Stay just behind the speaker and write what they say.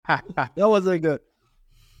That wasn't good.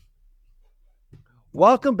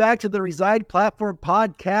 Welcome back to the Reside Platform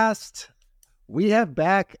Podcast. We have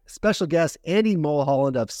back special guest Andy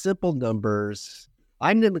Mulholland of Simple Numbers.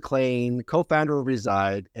 I'm Nick McLean, co-founder of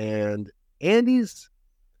Reside, and Andy's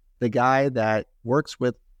the guy that works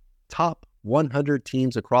with top 100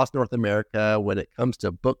 teams across North America when it comes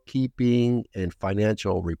to bookkeeping and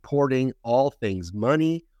financial reporting, all things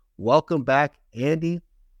money. Welcome back, Andy.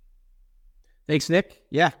 Thanks, Nick.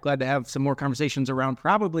 Yeah, glad to have some more conversations around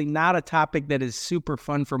probably not a topic that is super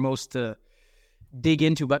fun for most to dig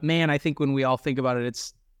into, but man, I think when we all think about it,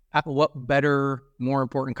 it's what better, more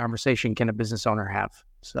important conversation can a business owner have?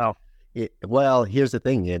 So, well, here's the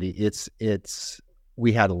thing, Andy.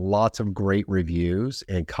 We had lots of great reviews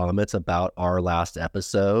and comments about our last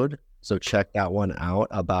episode. So check that one out.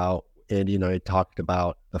 About Andy and I talked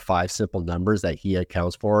about the 5 simple numbers that he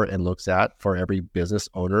accounts for and looks at for every business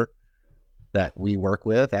owner that we work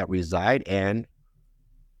with at Reside and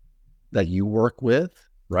that you work with,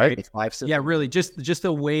 right? It's 5 simple. Yeah, really just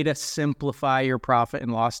a way to simplify your profit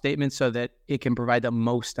and loss statement so that it can provide the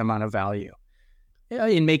most amount of value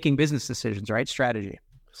in making business decisions, right? Strategy.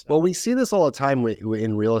 So. Well, we see this all the time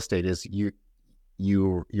in real estate is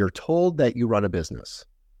you're told that you run a business.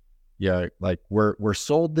 Yeah, like we're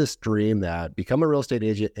sold this dream that become a real estate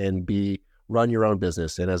agent and run your own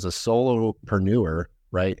business. And as a solopreneur,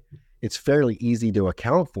 right, it's fairly easy to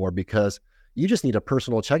account for because you just need a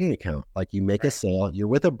personal checking account. Like you make a sale, you're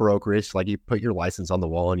with a brokerage, like you put your license on the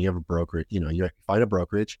wall and you have a brokerage, you find a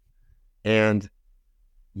brokerage and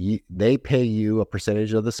they pay you a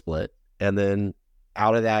percentage of the split. And then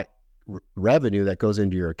out of that revenue that goes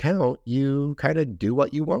into your account, you kind of do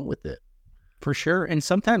what you want with it. For sure. And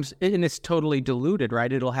sometimes, and it's totally diluted,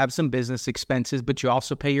 right? It'll have some business expenses, but you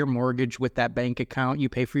also pay your mortgage with that bank account. You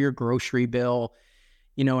pay for your grocery bill,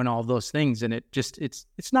 and all those things. And it's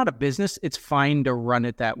not a business. It's fine to run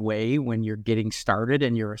it that way when you're getting started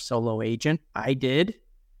and you're a solo agent. I did.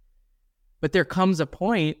 But there comes a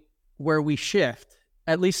point where we shift,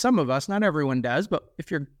 at least some of us, not everyone does, but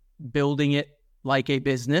if you're building it like a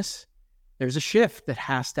business, there's a shift that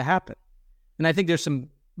has to happen. And I think there's some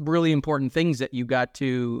really important things that you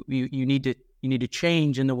need to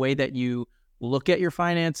change in the way that you look at your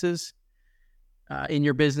finances in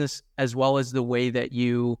your business, as well as the way that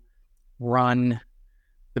you run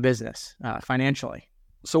the business financially.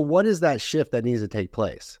 So what is that shift that needs to take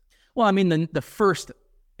place? Well, I mean, the first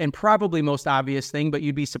and probably most obvious thing, but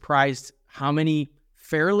you'd be surprised how many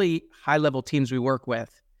fairly high-level teams we work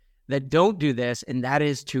with that don't do this, and that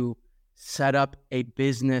is to set up a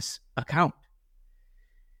business account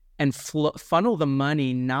and funnel the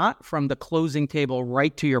money not from the closing table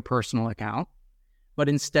right to your personal account, but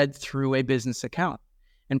instead through a business account,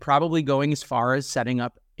 and probably going as far as setting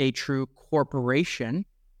up a true corporation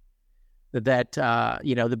that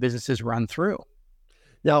the businesses run through.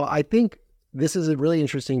 Now, I think this is a really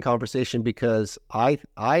interesting conversation because I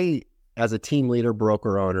as a team leader,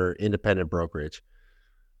 broker owner, independent brokerage,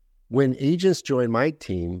 when agents join my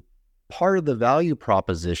team, part of the value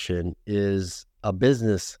proposition is a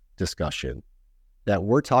business discussion that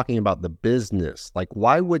we're talking about the business. Like,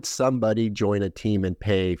 why would somebody join a team and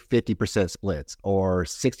pay 50% splits or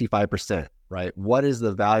 65%, right? What is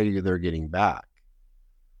the value they're getting back?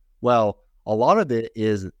 Well, a lot of it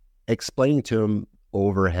is explaining to them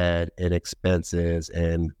overhead and expenses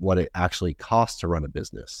and what it actually costs to run a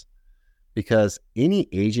business. Because any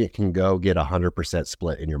agent can go get 100%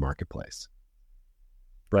 split in your marketplace,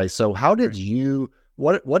 right? So how did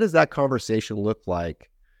what does that conversation look like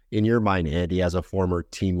in your mind, Andy, as a former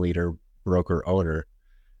team leader, broker owner,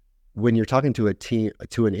 when you're talking to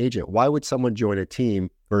an agent? Why would someone join a team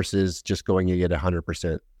versus just going and get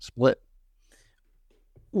 100% split?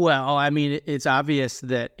 Well, I mean, it's obvious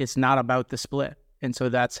that it's not about the split. And so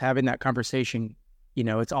that's having that conversation.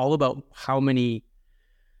 It's all about how many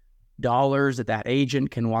dollars that agent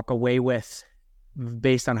can walk away with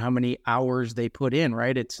based on how many hours they put in,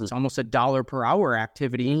 right? It's almost $1 per hour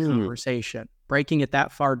activity conversation, breaking it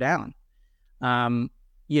that far down. I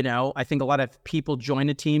think a lot of people join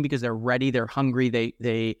a team because they're ready, they're hungry,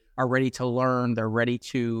 they are ready to learn, they're ready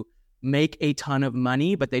to make a ton of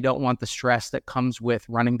money, but they don't want the stress that comes with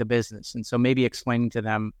running the business. And so maybe explaining to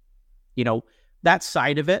them, that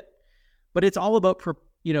side of it, but it's all about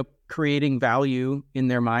creating value in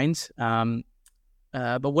their minds.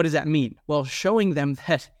 But what does that mean? Well, showing them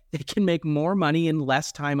that they can make more money in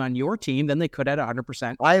less time on your team than they could at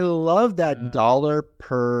 100%. I love that dollar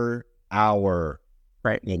per hour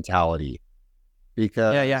mentality,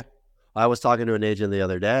 because I was talking to an agent the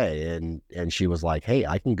other day and she was like, hey,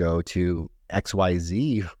 I can go to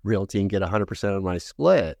XYZ Realty and get 100% of my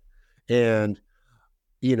split. And,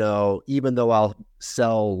 even though I'll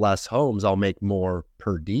sell less homes, I'll make more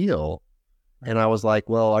per deal. And I was like,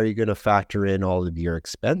 well, are you going to factor in all of your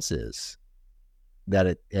expenses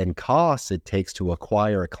and costs it takes to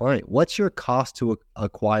acquire a client? What's your cost to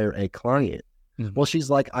acquire a client? Mm-hmm. Well,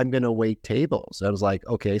 she's like, I'm going to wait tables. I was like,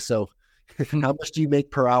 okay, so how much do you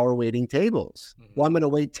make per hour waiting tables? Mm-hmm. Well, I'm going to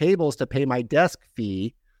wait tables to pay my desk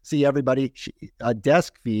fee. See, everybody, a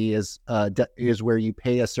desk fee is where you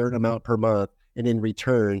pay a certain amount per month, and in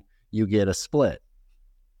return, you get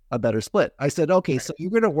a better split. I said, okay, so you're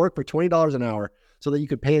going to work for $20 an hour so that you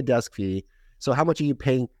could pay a desk fee. So how much are you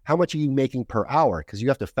paying? How much are you making per hour? Because you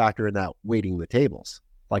have to factor in that waiting the tables,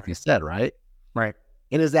 like you said, right? Right.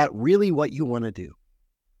 And is that really what you want to do?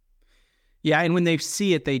 Yeah, and when they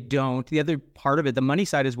see it, they don't. The other part of it, the money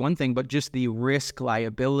side is one thing, but just the risk,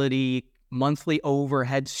 liability, monthly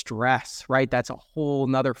overhead stress, right? That's a whole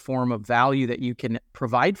nother form of value that you can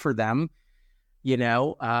provide for them,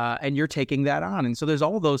 and you're taking that on. And so there's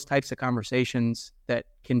all those types of conversations that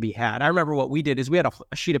can be had. I remember what we did is we had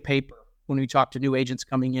a sheet of paper when we talked to new agents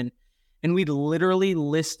coming in, and we'd literally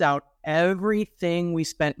list out everything we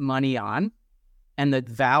spent money on and the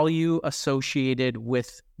value associated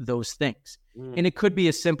with those things. And it could be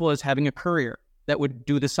as simple as having a courier that would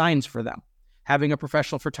do the signs for them, having a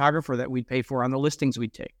professional photographer that we'd pay for on the listings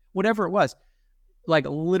we'd take, whatever it was, like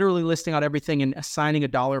literally listing out everything and assigning a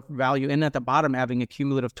dollar value, and at the bottom having a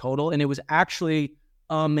cumulative total. And it was actually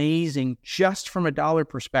amazing just from a dollar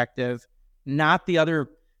perspective, not the other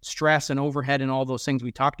stress and overhead and all those things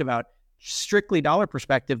we talked about, strictly dollar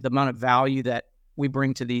perspective, the amount of value that we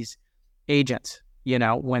bring to these agents,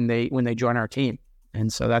 when they join our team.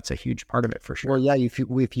 And so that's a huge part of it for sure. Well, yeah,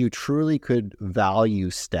 if you truly could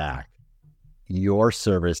value stack your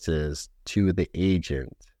services to the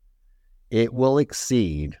agent, it will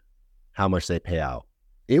exceed how much they pay out.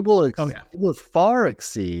 It will far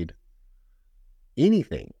exceed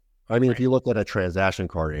anything. I mean, if you look at a transaction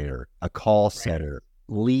coordinator, a call center,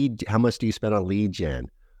 lead, how much do you spend on lead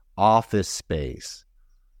gen, office space,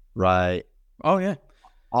 right? Oh yeah.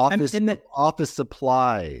 Office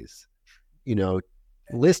supplies,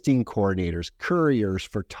 listing coordinators, couriers,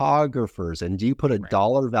 photographers, and do you put a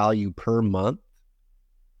dollar value per month?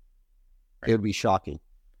 It would be shocking.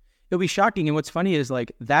 It would be shocking. And what's funny is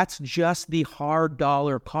that's just the hard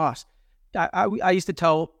dollar cost. I used to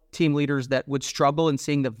tell team leaders that would struggle in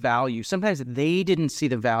seeing the value. Sometimes they didn't see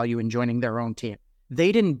the value in joining their own team.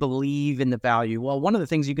 They didn't believe in the value. Well, one of the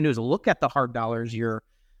things you can do is look at the hard dollars you're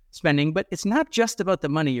spending, but it's not just about the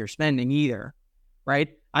money you're spending either, right?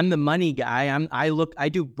 I'm the money guy. I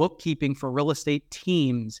do bookkeeping for real estate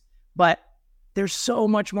teams, but there's so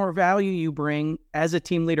much more value you bring as a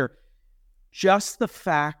team leader. Just the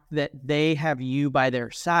fact that they have you by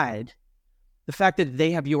their side, the fact that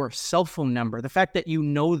they have your cell phone number, the fact that you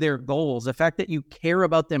know their goals, the fact that you care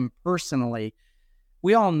about them personally,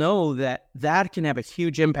 we all know that can have a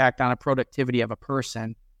huge impact on a productivity of a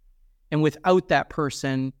person. And without that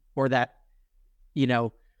person or that,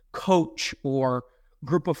 coach or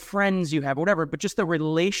group of friends you have, whatever, but just the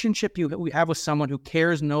relationship you have with someone who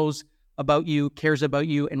cares, knows about you, cares about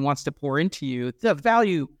you, and wants to pour into you, the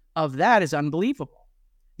value of that is unbelievable.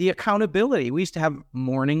 The accountability. We used to have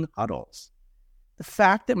morning huddles. The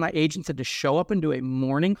fact that my agents had to show up and do a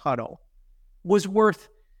morning huddle was worth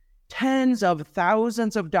tens of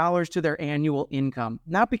thousands of dollars to their annual income.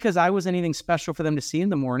 Not because I was anything special for them to see in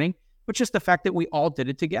the morning, but just the fact that we all did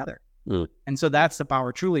it together. And so that's the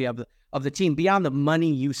power truly of the team beyond the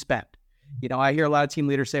money you spend. I hear a lot of team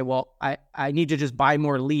leaders say, well, I need to just buy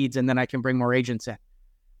more leads and then I can bring more agents in.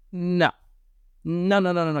 No.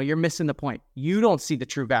 You're missing the point. You don't see the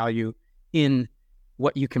true value in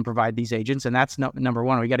what you can provide these agents. And that's number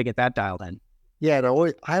one. We got to get that dialed in. Yeah.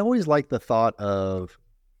 And I always like the thought of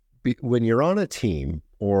when you're on a team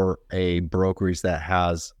or a brokerage that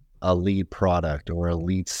has a lead product or a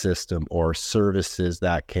lead system or services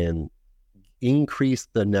that can increase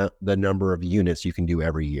the number of units you can do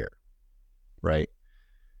every year, right?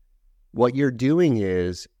 What you're doing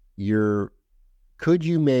is could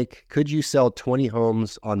you sell 20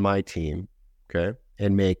 homes on my team, okay,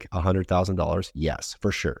 and make $100,000? Yes,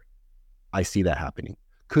 for sure. I see that happening.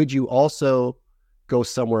 Could you also go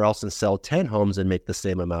somewhere else and sell 10 homes and make the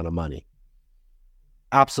same amount of money?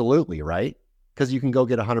 Absolutely, right? Because you can go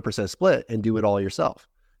get 100% split and do it all yourself.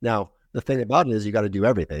 Now, the thing about it is you got to do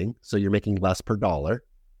everything. So you're making less per dollar.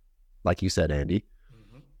 Like you said, Andy,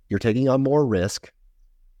 You're taking on more risk.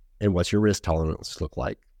 And what's your risk tolerance look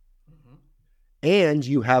like? And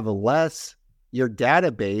you have your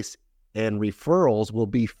database and referrals will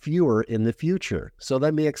be fewer in the future. So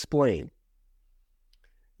let me explain.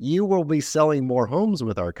 You will be selling more homes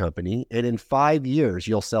with our company, and in 5 years,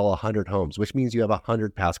 you'll sell 100 homes, which means you have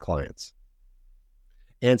 100 past clients.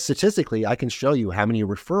 And statistically, I can show you how many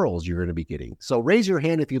referrals you're going to be getting. So raise your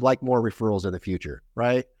hand if you'd like more referrals in the future,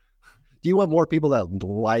 right? Do you want more people that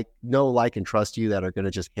know, like, and trust you that are going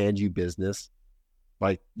to just hand you business?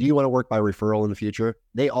 Like, do you want to work by referral in the future?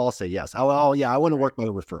 They all say yes. Oh yeah, I want to work by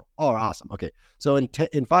referral. Oh, awesome. Okay. So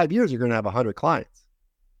in 5 years, you're going to have 100 clients.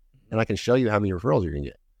 And I can show you how many referrals you're going to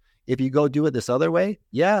get. If you go do it this other way,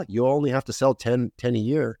 yeah, you only have to sell 10 a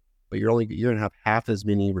year, but you're going to have half as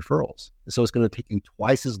many referrals. So it's going to take you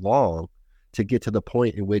twice as long to get to the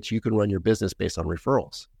point in which you can run your business based on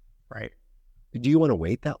referrals. Right. Do you want to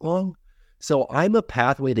wait that long? So I'm a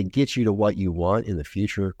pathway to get you to what you want in the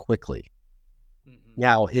future quickly. Mm-hmm.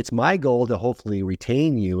 Now, it's my goal to hopefully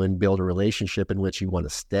retain you and build a relationship in which you want to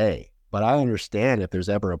stay. But I understand if there's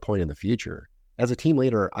ever a point in the future. As a team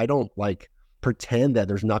leader, I don't pretend that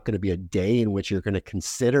there's not going to be a day in which you're going to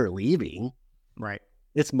consider leaving. Right.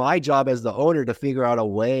 It's my job as the owner to figure out a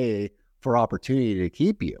way for opportunity to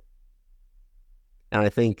keep you. And I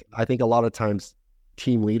think a lot of times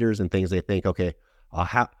team leaders and things, they think, okay,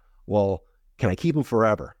 can I keep them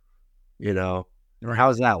forever? Or how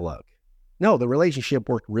does that look? No, the relationship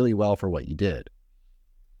worked really well for what you did.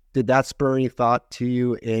 Did that spur any thought to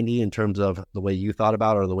you, Andy, in terms of the way you thought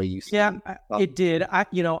about it or the way you see it? Yeah, it did.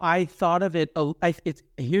 I thought of it.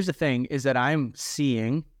 Here's the thing is that I'm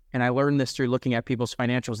seeing, and I learned this through looking at people's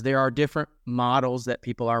financials, there are different models that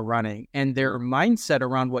people are running, and their mindset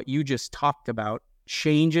around what you just talked about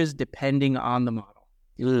changes depending on the model.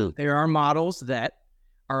 There are models that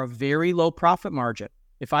are a very low profit margin.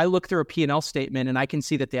 If I look through a P&L statement and I can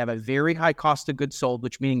see that they have a very high cost of goods sold,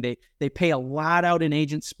 which meaning they pay a lot out in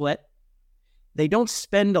agent split, they don't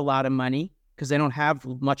spend a lot of money because they don't have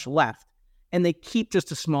much left, and they keep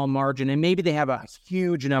just a small margin, and maybe they have a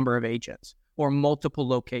huge number of agents or multiple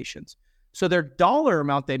locations. So their dollar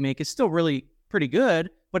amount they make is still really pretty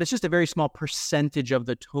good, but it's just a very small percentage of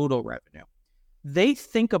the total revenue. They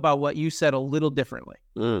think about what you said a little differently.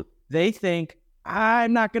 They think,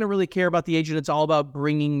 I'm not going to really care about the agent. It's all about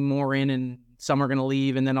bringing more in, and some are going to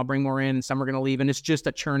leave, and then I'll bring more in, and some are going to leave, and it's just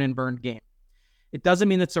a churn and burn game. It doesn't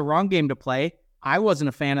mean it's the wrong game to play. I wasn't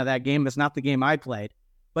a fan of that game. It's not the game I played,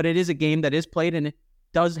 but it is a game that is played, and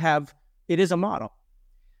it is a model.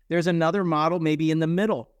 There's another model maybe in the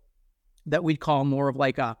middle that we'd call more of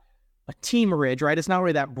like a teamerage, right? It's not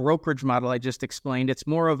really that brokerage model I just explained. It's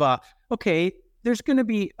more of there's going to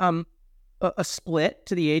be a split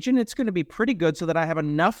to the agent. It's going to be pretty good so that I have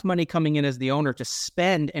enough money coming in as the owner to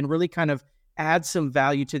spend and really kind of add some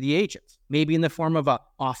value to the agents, maybe in the form of an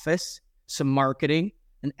office, some marketing,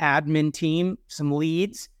 an admin team, some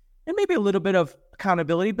leads, and maybe a little bit of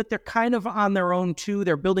accountability, but they're kind of on their own too.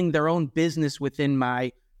 They're building their own business within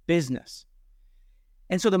my business.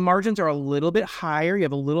 And so the margins are a little bit higher. You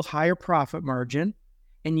have a little higher profit margin.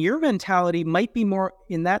 And your mentality might be more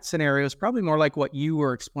in that scenario is probably more like what you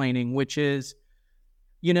were explaining, which is,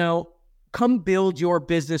 come build your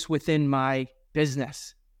business within my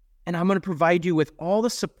business. And I'm going to provide you with all the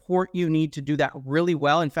support you need to do that really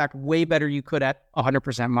well. In fact, way better you could at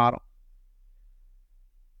 100% model.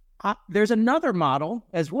 There's another model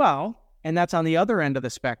as well, and that's on the other end of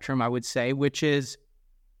the spectrum, I would say, which is,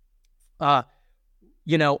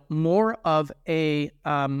 more of a,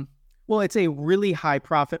 it's a really high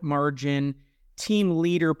profit margin, team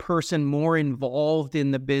leader person more involved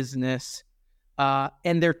in the business,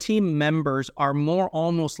 and their team members are more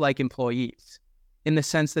almost like employees in the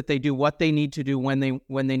sense that they do what they need to do when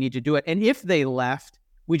they need to do it. And if they left,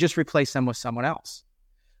 we just replace them with someone else.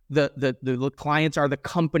 The clients are the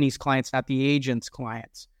company's clients, not the agent's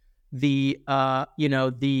clients. The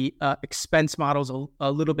expense model's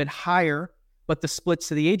a little bit higher, but the splits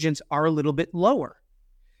to the agents are a little bit lower.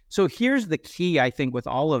 So here's the key, I think, with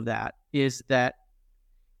all of that is that,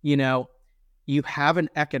 you have an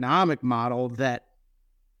economic model that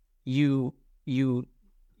you've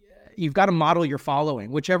got a model you're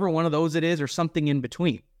following, whichever one of those it is or something in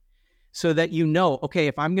between, so that okay,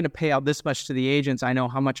 if I'm going to pay out this much to the agents, I know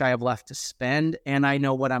how much I have left to spend, and I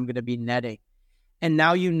know what I'm going to be netting. And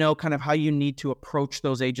now kind of how you need to approach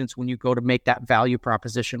those agents when you go to make that value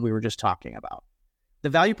proposition we were just talking about. The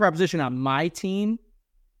value proposition on my team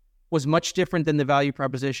was much different than the value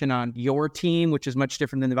proposition on your team, which is much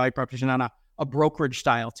different than the value proposition on a brokerage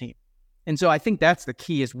style team. And so I think that's the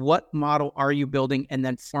key is what model are you building, and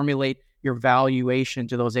then formulate your valuation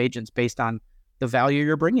to those agents based on the value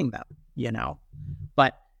you're bringing them,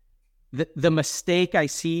 But the mistake I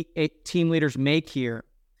see team leaders make here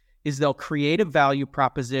is they'll create a value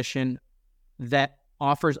proposition that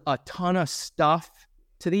offers a ton of stuff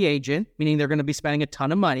to the agent, meaning they're going to be spending a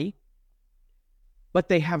ton of money, but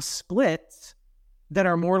they have splits that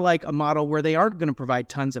are more like a model where they aren't going to provide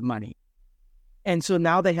tons of money. And so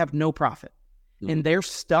now they have no profit and they're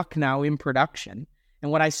stuck now in production. And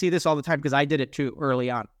what I see this all the time, because I did it too early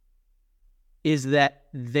on, is that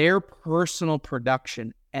their personal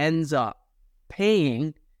production ends up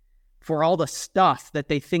paying for all the stuff that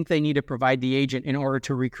they think they need to provide the agent in order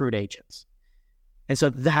to recruit agents. And so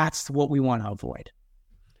that's what we want to avoid.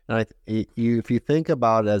 And if you think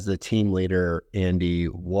about it as a team leader, Andy,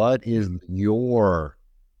 what is your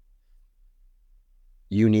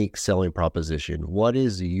unique selling proposition? What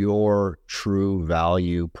is your true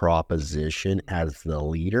value proposition as the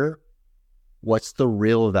leader? What's the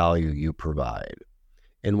real value you provide?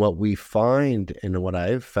 And what we find, and what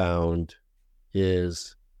I've found,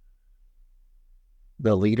 is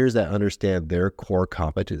the leaders that understand their core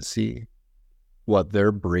competency, what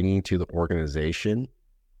they're bringing to the organization,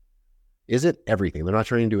 isn't everything. They're not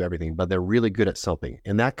trying to do everything, but they're really good at something.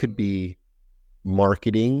 And that could be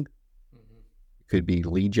marketing, could be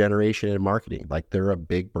lead generation and marketing. Like they're a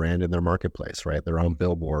big brand in their marketplace, right? They're on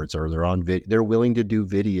billboards or they're on they're willing to do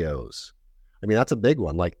videos. I mean, that's a big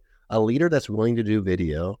one. Like a leader that's willing to do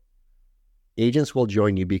video, agents will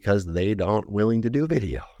join you because they aren't willing to do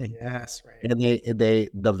video. Yes, right. And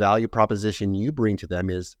the value proposition you bring to them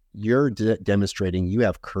is you're demonstrating you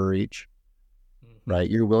have courage, right?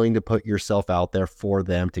 You're willing to put yourself out there for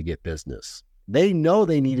them to get business. They know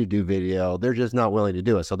they need to do video. They're just not willing to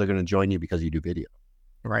do it. So they're going to join you because you do video.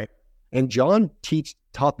 Right. And John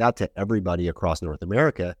taught that to everybody across North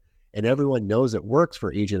America. And everyone knows it works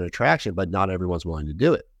for agent attraction, but not everyone's willing to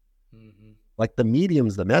do it. Like the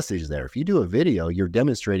medium's the message there. If you do a video, you're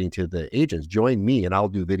demonstrating to the agents, join me and I'll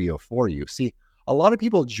do video for you. See, a lot of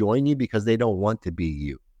people join you because they don't want to be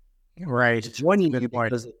you. Right.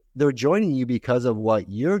 They're joining you because of what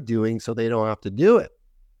you're doing, so they don't have to do it.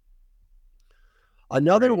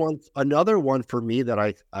 Another one for me that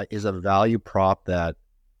I is a value prop that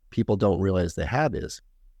people don't realize they have is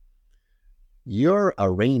you're a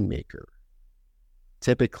rainmaker.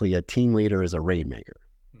 Typically, a team leader is a rainmaker.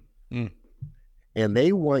 And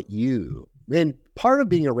they want you, and part of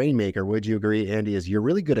being a rainmaker, would you agree, Andy, is you're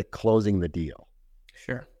really good at closing the deal.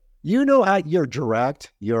 Sure. You know how you're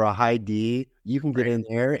direct, you're a high D, you can get in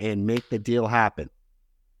there and make the deal happen.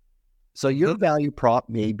 So your value prop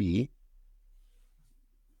may be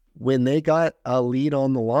when they got a lead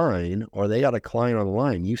on the line or they got a client on the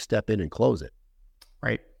line, you step in and close it.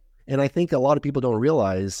 Right. And I think a lot of people don't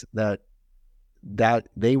realize that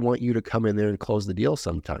they want you to come in there and close the deal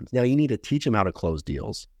sometimes. Now you need to teach them how to close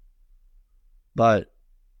deals. But,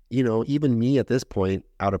 you know, even me at this point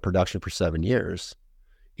out of production for 7 years,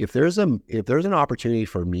 if there's an opportunity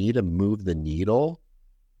for me to move the needle,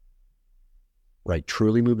 right,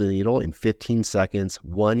 truly move the needle in 15 seconds,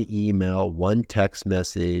 one email, one text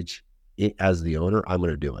message as the owner, I'm going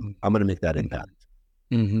to do it. I'm going to make that impact.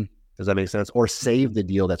 Does that make sense? Or save the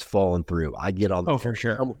deal that's fallen through. I get on. Oh, for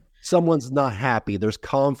sure. Someone's not happy. There's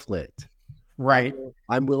conflict. Right.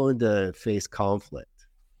 I'm willing to face conflict.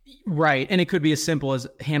 Right. And it could be as simple as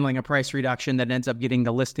handling a price reduction that ends up getting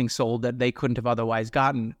the listing sold that they couldn't have otherwise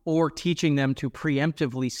gotten, or teaching them to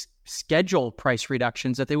preemptively schedule price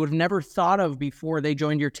reductions that they would have never thought of before they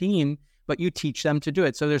joined your team, but you teach them to do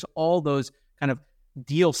it. So there's all those kind of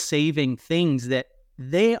deal saving things that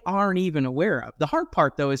they aren't even aware of. The hard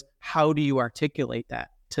part, though, is how do you articulate that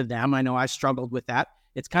to them? I know I struggled with that.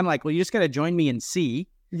 It's kind of like, well, you just got to join me and see.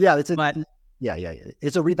 Yeah, It's but in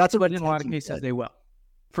a lot of cases they will,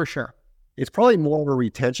 for sure. It's probably more of a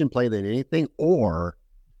retention play than anything, or,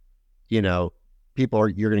 you know, you're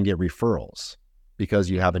going to get referrals because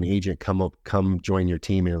you have an agent come join your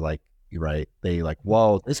team and you're like, right? They like,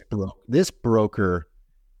 whoa, this broker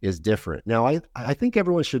is different. Now, I think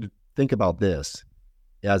everyone should think about this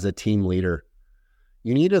as a team leader.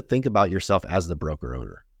 You need to think about yourself as the broker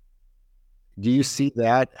owner. Do you see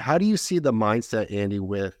that? How do you see the mindset, Andy,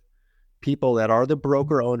 with people that are the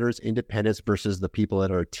broker owners, independents, versus the people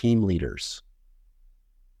that are team leaders?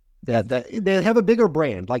 That they have a bigger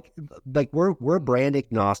brand. Like we're brand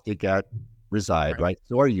agnostic at Reside, right?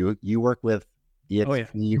 So are you. You work with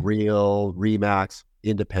EXP, Real, Remax,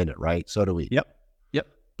 independent, right? So do we. Yep.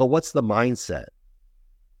 But what's the mindset?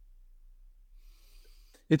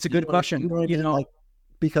 It's a good question.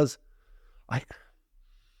 Because I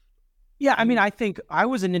think I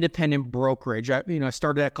was an independent brokerage. I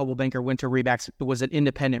started at Coldwell Banker, went to Remax, was an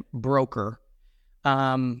independent broker.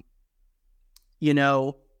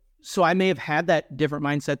 So I may have had that different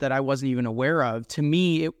mindset that I wasn't even aware of. To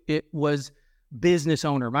me, it was business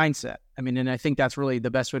owner mindset. I mean, and I think that's really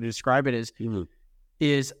the best way to describe it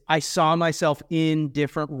is I saw myself in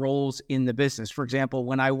different roles in the business. For example,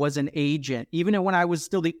 when I was an agent, even when I was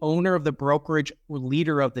still the owner of the brokerage or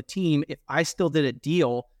leader of the team, if I still did a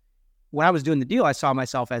deal, when I was doing the deal, I saw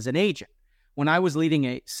myself as an agent. When I was leading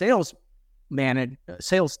a sales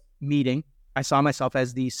meeting, I saw myself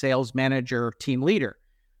as the sales manager, team leader.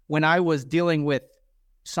 When I was dealing with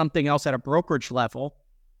something else at a brokerage level,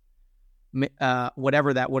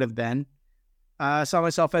 whatever that would have been, I saw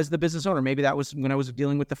myself as the business owner. Maybe that was when I was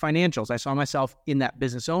dealing with the financials. I saw myself in that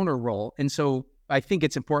business owner role. And so I think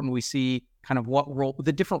it's important we see kind of what role,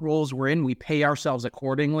 the different roles we're in. We pay ourselves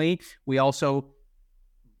accordingly. We also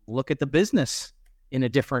look at the business in a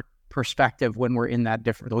different perspective when we're in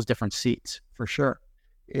those different seats, for sure.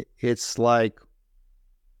 It's like,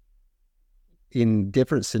 in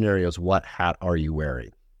different scenarios, what hat are you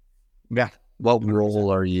wearing? Yeah. What role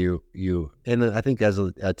are you? And I think as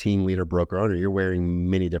a team leader, broker owner, you're wearing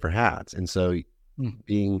many different hats. And so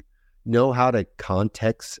know how to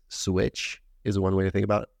context switch is one way to think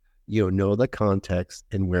about it. Know the context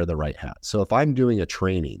and wear the right hat. So if I'm doing a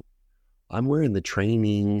training, I'm wearing the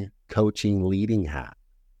training, coaching, leading hat.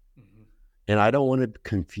 And I don't want to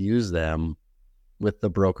confuse them with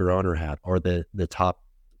the broker owner hat or the top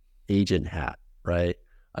agent hat, right?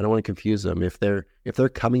 I don't want to confuse them. If they're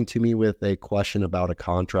coming to me with a question about a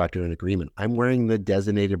contract or an agreement, I'm wearing the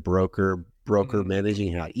designated broker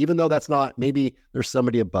managing hat, even though that's not, maybe there's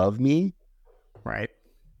somebody above me. Right.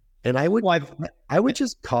 And I would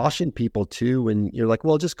just caution people too, when you're like,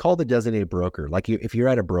 well, just call the designated broker. Like if you're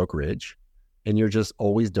at a brokerage and you're just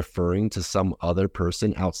always deferring to some other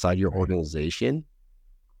person outside your organization,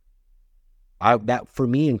 that for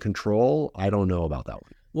me in control, I don't know about that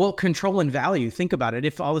one. Well, control and value. Think about it.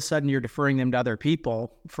 If all of a sudden you're deferring them to other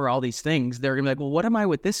people for all these things, they're going to be like, well, what am I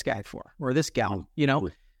with this guy for? Or this gal?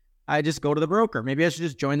 I just go to the broker. Maybe I should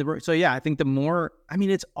just join the broker. So yeah, I think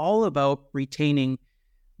it's all about retaining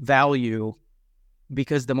value,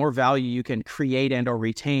 because the more value you can create and or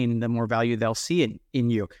retain, the more value they'll see in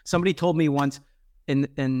you. Somebody told me once, and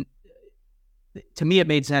to me it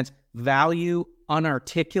made sense, value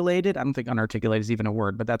unarticulated. I don't think unarticulated is even a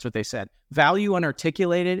word, but that's what they said. Value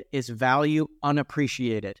unarticulated is value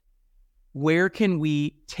unappreciated. Where can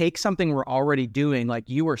we take something we're already doing? Like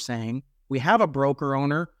you were saying, we have a broker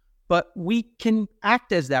owner, but we can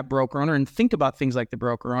act as that broker owner and think about things like the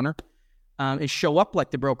broker owner, and show up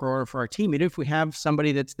like the broker owner for our team. Even if we have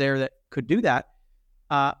somebody that's there that could do that,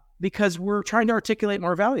 because we're trying to articulate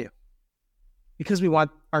more value, because we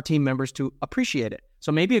want our team members to appreciate it.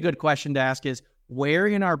 So maybe a good question to ask is, where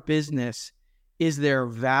in our business is there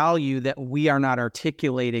value that we are not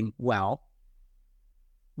articulating well?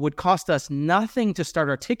 Would cost us nothing to start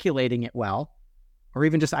articulating it well, or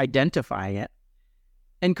even just identifying it,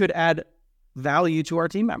 and could add value to our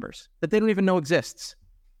team members that they don't even know exists.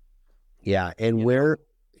 Yeah. And where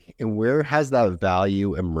has that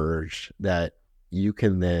value emerged that you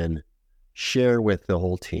can then share with the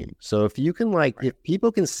whole team? So if you can, if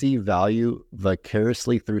people can see value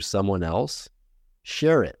vicariously through someone else,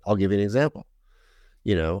 share it. I'll give you an example.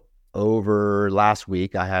 Over last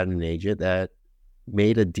week, I had an agent that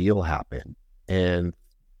made a deal happen, and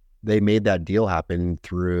they made that deal happen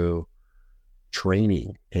through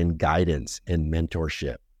training and guidance and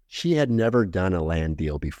mentorship. She had never done a land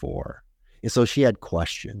deal before. And so she had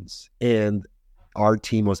questions, and our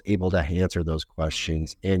team was able to answer those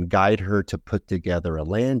questions and guide her to put together a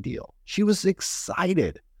land deal. She was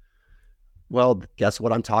excited. Well, guess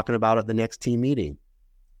what I'm talking about at the next team meeting?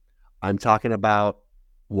 I'm talking about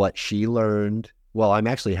what she learned. Well, I'm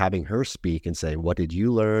actually having her speak and say, what did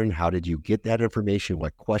you learn? How did you get that information?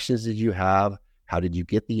 What questions did you have? How did you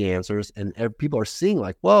get the answers? And people are seeing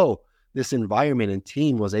like, whoa, this environment and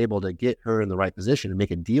team was able to get her in the right position and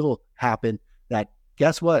make a deal happen that,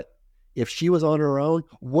 guess what? If she was on her own,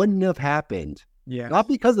 wouldn't have happened. Yeah. Not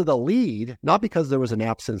because of the lead, not because there was an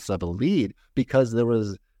absence of a lead, because there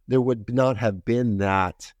would not have been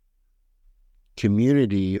that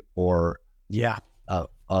community or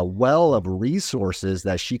a well of resources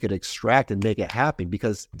that she could extract and make it happen,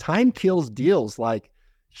 because time kills deals. Like,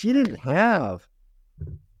 she didn't have,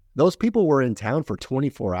 those people were in town for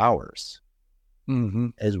 24 hours.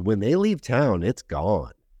 As when they leave town, it's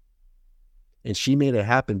gone. And she made it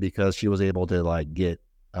happen because she was able to get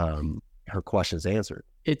her questions answered.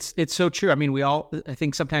 It's so true. I mean, I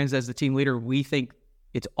think sometimes as the team leader, we think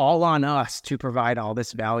it's all on us to provide all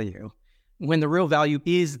this value, when the real value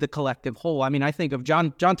is the collective whole. I mean, I think of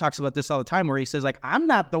John talks about this all the time, where he says, I'm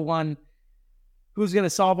not the one who's going to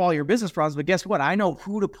solve all your business problems, but guess what? I know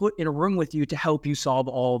who to put in a room with you to help you solve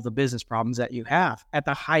all of the business problems that you have at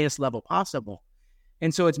the highest level possible.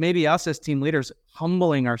 And so it's maybe us as team leaders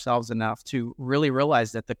humbling ourselves enough to really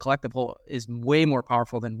realize that the collective whole is way more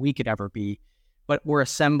powerful than we could ever be, but we're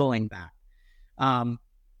assembling that.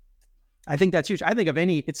 I think that's huge. I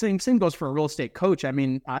think same goes for a real estate coach. I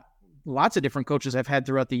mean, lots of different coaches I've had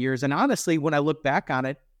throughout the years. And honestly, when I look back on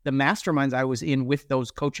it, the masterminds I was in with those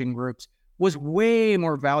coaching groups was way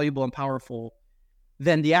more valuable and powerful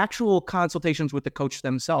than the actual consultations with the coach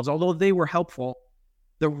themselves. Although they were helpful,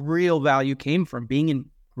 the real value came from being in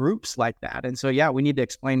groups like that. And so, yeah, we need to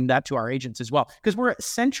explain that to our agents as well, because we're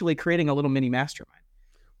essentially creating a little mini mastermind.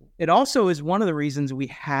 It also is one of the reasons we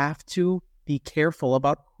have to be careful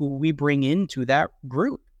about who we bring into that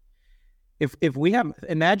group. If we have,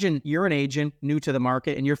 imagine you're an agent new to the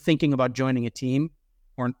market and you're thinking about joining a team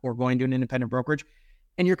or going to an independent brokerage,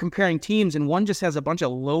 and you're comparing teams, and one just has a bunch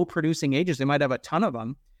of low producing agents. They might have a ton of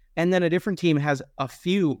them. And then a different team has a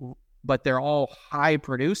few, but they're all high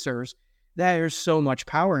producers. There's so much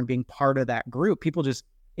power in being part of that group. People just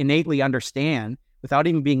innately understand without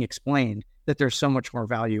even being explained that there's so much more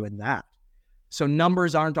value in that. So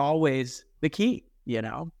numbers aren't always the key, you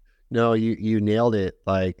know? No, you nailed it.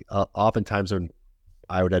 Like oftentimes when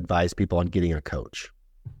I would advise people on getting a coach,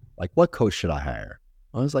 like what coach should I hire?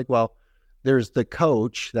 I was like, well, there's the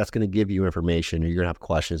coach that's going to give you information, and you're going to have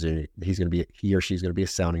questions, and he or she's going to be a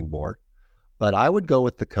sounding board. But I would go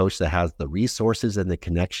with the coach that has the resources and the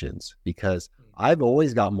connections, because I've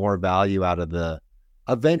always got more value out of the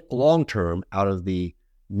event long-term, out of the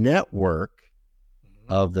network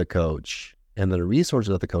of the coach and the resources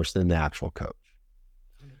of the coach than the actual coach.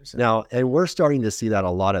 100%. Now, and we're starting to see that a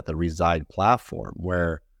lot at the Reside platform,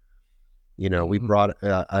 where, you know, we brought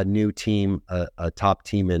a new team, a top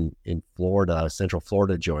team in Florida, Central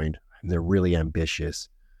Florida joined. They're really ambitious.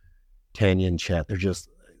 Tanya and Chet, they're just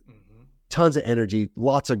tons of energy,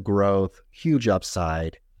 lots of growth, huge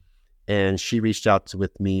upside. And she reached out to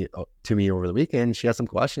me over the weekend. She had some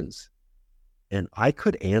questions, and I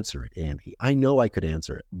could answer it, Andy. I know I could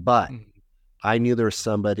answer it, but I knew there was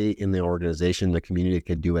somebody in the organization, the community, that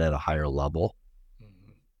could do it at a higher level,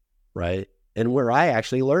 right? And where I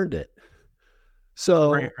actually learned it.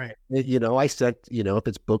 So, right. You know, I sent, you know, if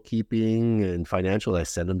it's bookkeeping and financial, I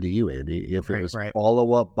send them to you, Andy. If it was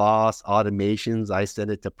follow-up boss automations, I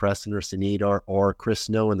send it to Preston or Sunita or Chris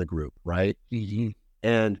Snow in the group, right? Mm-hmm.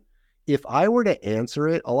 And if I were to answer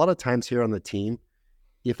it, a lot of times here on the team,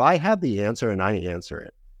 if I have the answer and I answer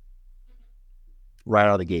it right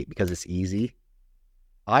out of the gate because it's easy,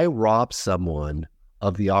 I rob someone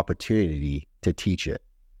of the opportunity to teach it.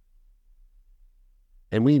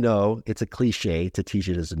 And we know it's a cliche to teach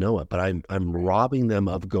it as to know it, but I'm robbing them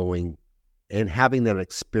of going and having that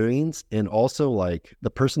experience. And also, like, the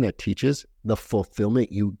person that teaches, the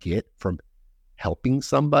fulfillment you get from helping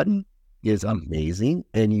somebody is amazing.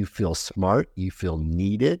 And you feel smart, you feel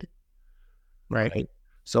needed. Right.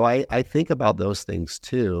 So I think about those things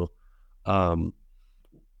too.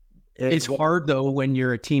 It's hard though, when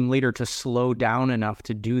you're a team leader, to slow down enough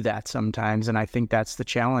to do that sometimes. And I think that's the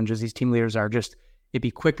challenge, is these team leaders are just, it'd be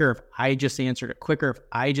quicker if I just answered it, quicker if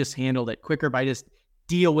I just handled it, quicker if I just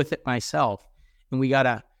deal with it myself. And we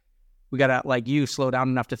gotta, like you, slow down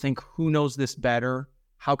enough to think, who knows this better?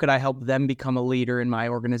 How could I help them become a leader in my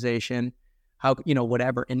organization? How, you know,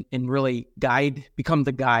 whatever, and really become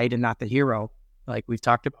the guide and not the hero, like we've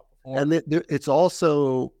talked about before. And it's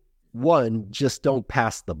also, one, just don't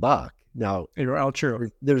pass the buck. Now, true.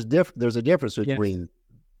 There's a difference between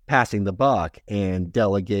passing the buck and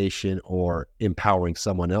delegation or empowering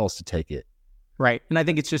someone else to take it. Right. And I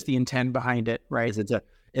think it's just the intent behind it, right?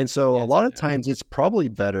 And so a lot of times it's probably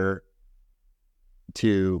better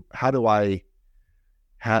to, how do I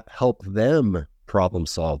help them problem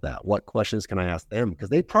solve that? What questions can I ask them? Because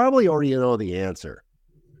they probably already know the answer.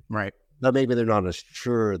 Right. But maybe they're not as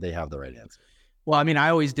sure they have the right answer. Well, I mean, I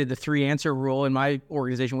always did the 3 answer rule in my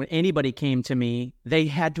organization. When anybody came to me, they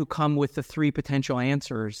had to come with the 3 potential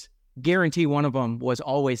answers. Guarantee one of them was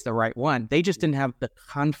always the right one. They just didn't have the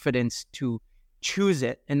confidence to choose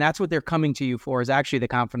it. And that's what they're coming to you for, is actually the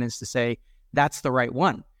confidence to say, that's the right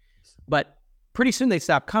one. But pretty soon they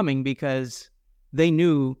stopped coming because they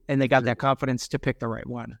knew, and they got that confidence to pick the right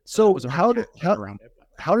one. So how does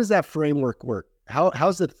that framework work?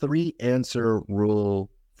 How's the 3 answer rule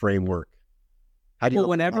framework?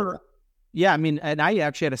 Yeah, I mean, and I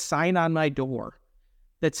actually had a sign on my door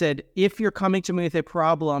that said, if you're coming to me with a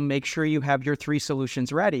problem, make sure you have your 3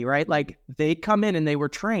 solutions ready, right? Like, they'd come in and they were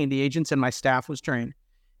trained, the agents and my staff was trained.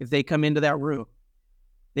 If they come into that room,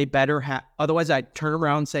 They better have, otherwise I'd turn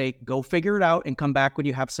around and say, go figure it out and come back when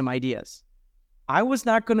you have some ideas. I was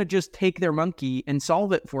not going to just take their monkey and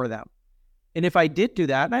solve it for them. And if I did do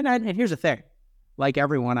that, and here's the thing, like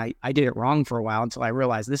everyone, I did it wrong for a while until I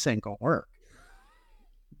realized this ain't going to work.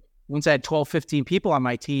 Once I had 12, 15 people on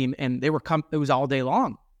my team and it was all day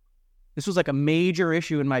long. This was like a major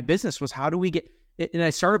issue in my business was how do we get, and I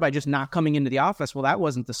started by just not coming into the office. Well, that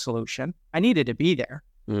wasn't the solution. I needed to be there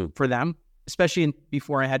for them, especially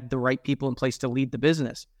before I had the right people in place to lead the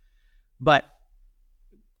business. But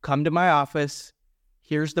come to my office.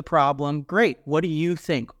 Here's the problem. Great. What do you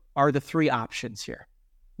think are the 3 options here?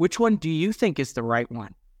 Which one do you think is the right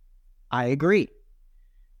one? I agree.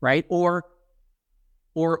 Right? Or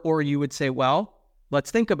you would say, well,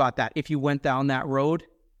 let's think about that. If you went down that road,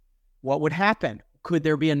 what would happen? Could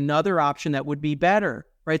there be another option that would be better?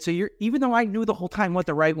 Right? So even though I knew the whole time what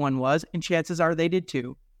the right one was, and chances are they did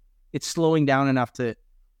too, it's slowing down enough to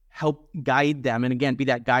help guide them. And again, be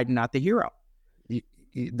that guide and not the hero.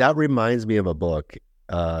 That reminds me of a book,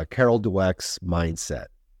 Carol Dweck's Mindset.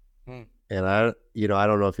 And I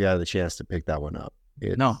don't know if you had the chance to pick that one up.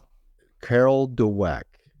 No. Carol Dweck,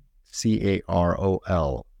 CarolDweck,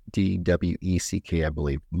 I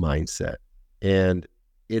believe, Mindset. And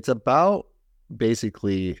it's about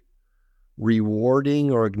basically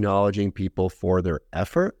rewarding or acknowledging people for their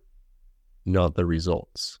effort, not the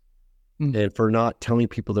results. And for not telling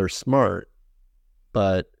people they're smart,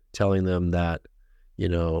 but telling them that,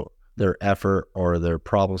 their effort or their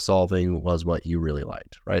problem solving was what you really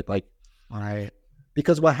liked, right? Right.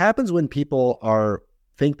 Because what happens when people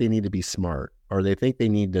think they need to be smart or they think they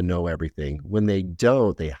need to know everything, when they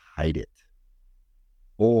don't, they hide it.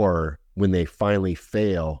 Or when they finally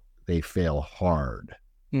fail, they fail hard,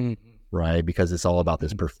 right? Because it's all about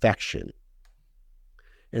this perfection.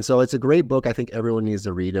 And so it's a great book. I think everyone needs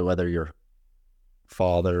to read it, whether you're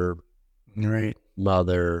father, right,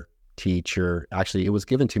 mother, teacher. Actually, it was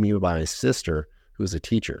given to me by my sister, who was a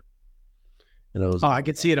teacher. And I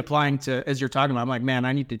could see it applying to, as you're talking about, I'm like, man,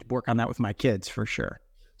 I need to work on that with my kids for sure.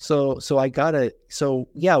 So with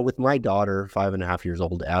my daughter, 5.5 years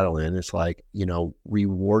old, Adeline, it's like,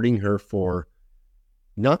 rewarding her for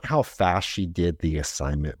not how fast she did the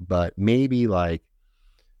assignment, but maybe like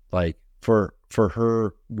for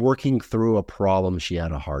her working through a problem she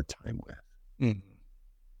had a hard time with.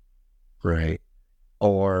 Right.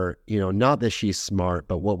 Or, not that she's smart,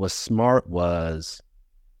 but what was smart was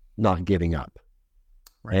not giving up,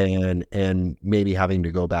 right? And maybe having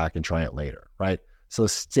to go back and try it later, right? So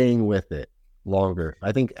staying with it longer.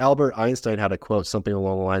 I think Albert Einstein had a quote, something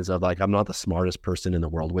along the lines of like, I'm not the smartest person in the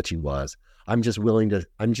world, which he was. I'm just willing to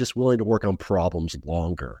work on problems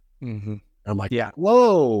longer. I'm like, yeah,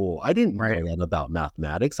 whoa, I didn't know that about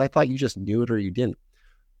mathematics. I thought you just knew it or you didn't.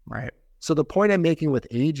 Right. So the point I'm making with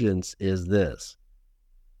agents is this.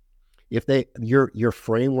 If your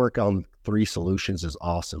framework on 3 solutions is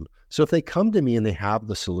awesome. So if they come to me and they have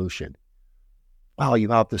the solution, wow, you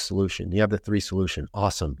have the solution. You have the 3 solution.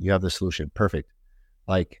 Awesome. You have the solution. Perfect.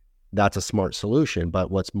 Like that's a smart solution.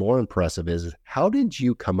 But what's more impressive is how did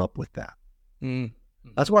you come up with that?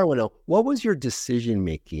 That's why I want to know, what was your decision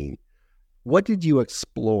making? What did you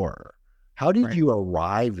explore? How did you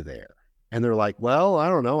arrive there? And they're like, well, I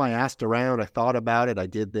don't know. I asked around. I thought about it. I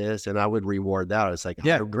did this, and I would reward that. It's like,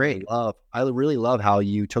 yeah, great. I really love how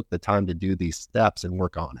you took the time to do these steps and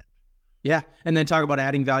work on it. Yeah. And then talk about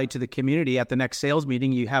adding value to the community. At the next sales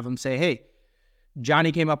meeting, you have them say, hey,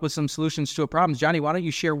 Johnny came up with some solutions to a problem. Johnny, why don't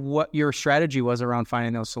you share what your strategy was around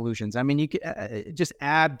finding those solutions? I mean, you could just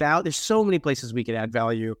add value. There's so many places we could add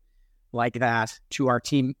value like that to our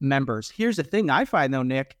team members. Here's the thing I find though,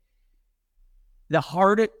 Nick,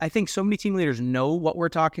 I think so many team leaders know what we're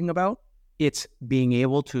talking about. It's being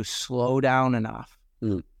able to slow down enough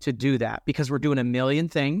to do that because we're doing a million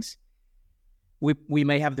things. We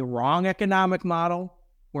may have the wrong economic model.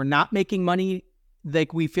 We're not making money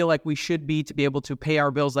like we feel like we should be to be able to pay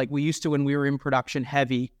our bills like we used to when we were in production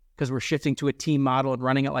heavy because we're shifting to a team model and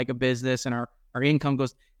running it like a business and our income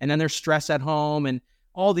goes, and then there's stress at home and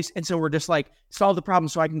all these. And so we're just like, solve the problem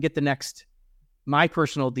so I can get my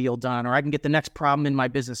personal deal done, or I can get the next problem in my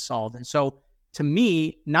business solved. And so to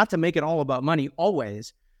me, not to make it all about money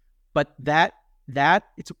always, but that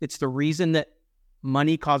it's the reason that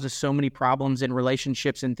money causes so many problems in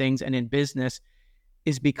relationships and things and in business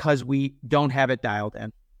is because we don't have it dialed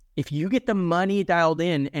in. If you get the money dialed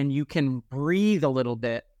in and you can breathe a little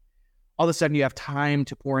bit, all of a sudden you have time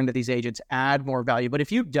to pour into these agents, add more value. But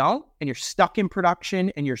if you don't, and you're stuck in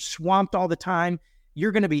production and you're swamped all the time,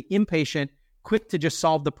 you're going to be impatient, quick to just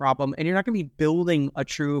solve the problem, and you're not going to be building a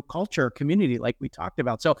true culture, community like we talked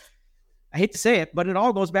about. So I hate to say it, but it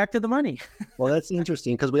all goes back to the money. Well, that's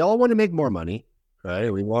interesting because we all want to make more money, right?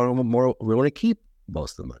 We want more. We want to keep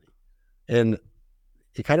most of the money, and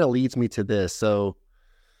it kind of leads me to this. So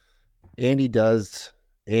Andy,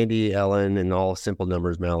 Ellen, and all Simple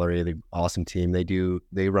Numbers, Mallory, the awesome team.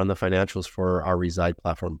 They run the financials for our Reside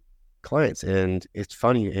platform clients, and it's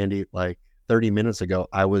funny, Andy. Like 30 minutes ago,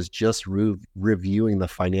 I was just reviewing the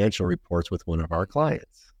financial reports with one of our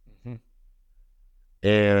clients,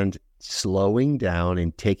 and slowing down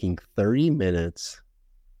and taking 30 minutes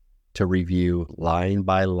to review line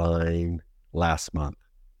by line last month.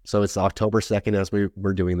 So it's October 2nd as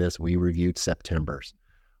we're doing this. We reviewed September's.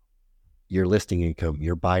 Your listing income,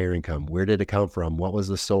 your buyer income, where did it come from? What was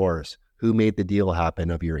the source? Who made the deal happen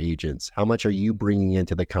of your agents? How much are you bringing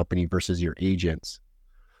into the company versus your agents?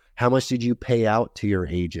 How much did you pay out to your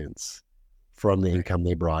agents from the income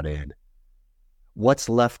they brought in? What's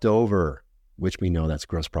left over? Which we know that's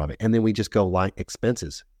gross profit. And then we just go line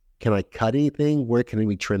expenses. Can I cut anything? Where can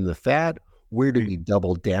we trim the fat? Where do we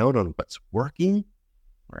double down on what's working?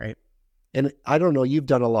 Right. And I don't know, you've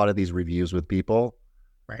done a lot of these reviews with people.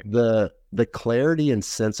 Right. The clarity and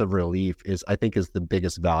sense of relief I think is the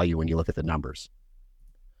biggest value when you look at the numbers.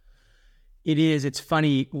 It is. It's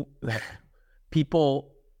funny.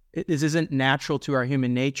 This isn't natural to our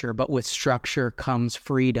human nature, but with structure comes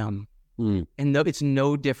freedom. And it's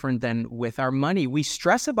no different than with our money. We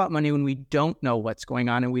stress about money when we don't know what's going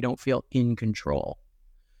on and we don't feel in control.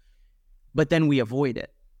 But then we avoid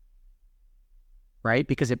it, right?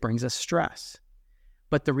 Because it brings us stress.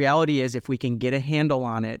 But the reality is, if we can get a handle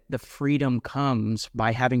on it, the freedom comes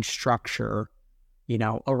by having structure,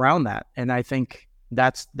 around that. And I think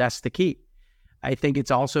that's the key. I think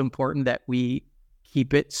it's also important that we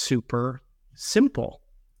keep it super simple.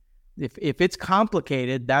 If it's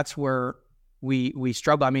complicated, that's where we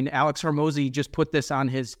struggle. I mean, Alex Hormozy just put this on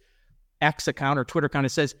his X account or Twitter account. It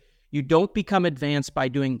says, you don't become advanced by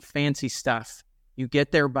doing fancy stuff. You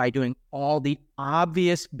get there by doing all the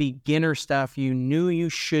obvious beginner stuff you knew you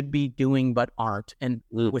should be doing but aren't. And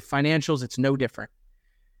with financials, it's no different,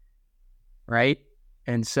 right?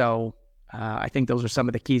 And so I think those are some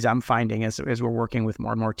of the keys I'm finding as we're working with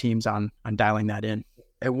more and more teams on dialing that in.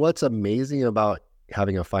 And what's amazing about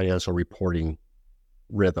having a financial reporting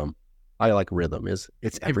rhythm, I like rhythm, is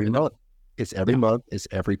it's every month. It's every month. It's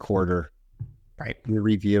every quarter. Right. You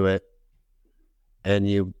review it and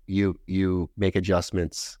you make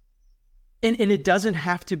adjustments. And it doesn't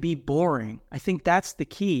have to be boring. I think that's the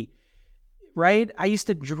key, right? I used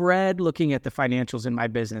to dread looking at the financials in my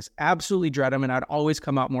business, absolutely dread them. And I'd always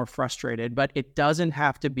come out more frustrated, but it doesn't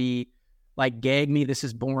have to be like, gag me, this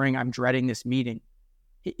is boring, I'm dreading this meeting.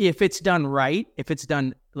 If it's done right, if it's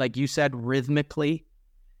done, like you said, rhythmically,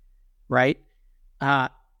 right?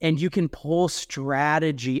 And you can pull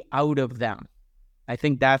strategy out of them. I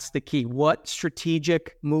think that's the key. What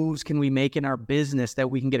strategic moves can we make in our business that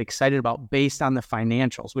we can get excited about based on the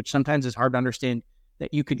financials, which sometimes is hard to understand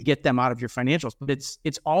that you could get them out of your financials, but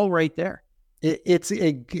it's all right there.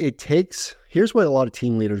 It takes, here's what a lot of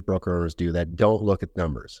team leaders, broker owners do that don't look at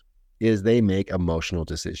numbers, is they make emotional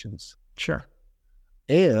decisions. Sure.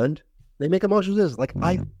 And they make emotional decisions. Like,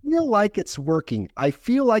 I feel like it's working. I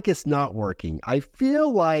feel like it's not working. I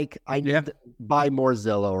feel like I need to buy more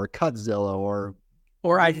Zillow or cut Zillow or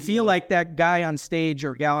I feel like that guy on stage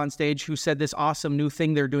or gal on stage who said this awesome new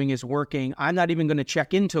thing they're doing is working. I'm not even going to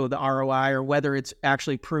check into the ROI or whether it's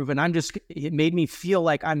actually proven. It made me feel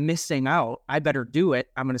like I'm missing out. I better do it.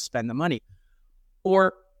 I'm going to spend the money.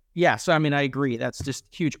 So I mean, I agree. That's just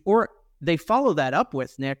huge. Or they follow that up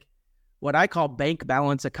with, Nick, what I call bank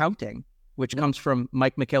balance accounting, which comes from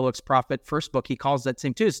Mike McKellick's Profit First book. He calls that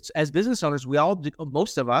same too. As business owners,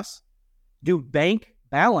 most of us do bank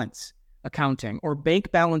balance accounting or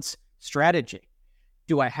bank balance strategy.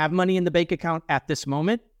 Do I have money in the bank account at this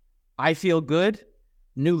moment? I feel good.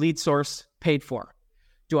 New lead source paid for.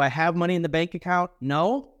 Do I have money in the bank account?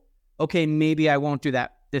 No. Okay, maybe I won't do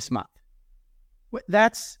that this month.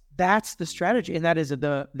 That's the strategy. And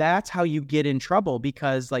that's how you get in trouble,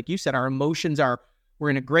 because like you said, our emotions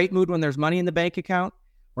we're in a great mood when there's money in the bank account.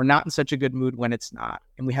 We're not in such a good mood when it's not.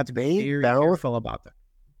 And we have to be very careful about that.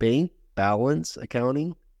 Bank balance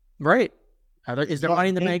accounting? Right. Is there money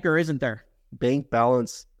in the bank or isn't there? Bank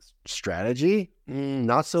balance strategy?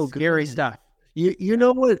 Not so good. Scary stuff. You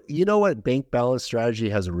know what bank balance strategy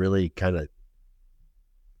has really kind of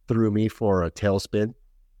threw me for a tailspin?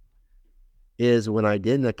 Is when I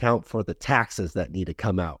didn't account for the taxes that need to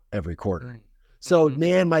come out every quarter. Right. So,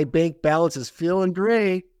 man, my bank balance is feeling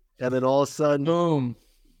great. And then all of a sudden, boom,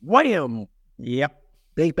 wham. Yep.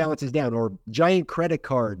 Bank balance is down. Or giant credit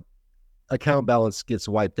card account balance gets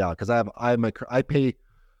wiped out because I pay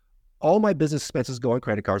all my business expenses go on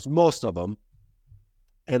credit cards, most of them.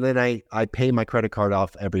 And then I pay my credit card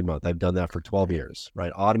off every month. I've done that for 12 years,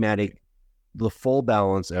 right? Automatic, the full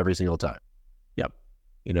balance every single time. Yep.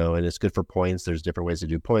 And it's good for points. There's different ways to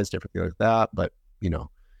do points, different things like that. But,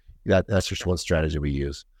 that's just one strategy we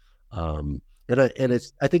use. I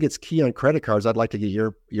think it's key on credit cards. I'd like to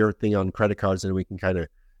get your thing on credit cards, and we can kind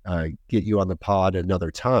of get you on the pod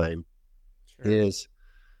another time. Sure. Is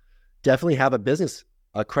definitely have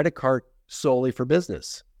a credit card solely for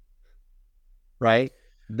business, right?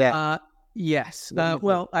 Yes.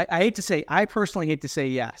 I personally hate to say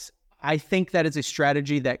yes. I think that is a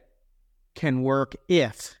strategy that can work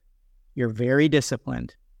if you're very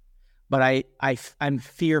disciplined. But I'm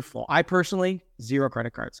fearful. I personally, 0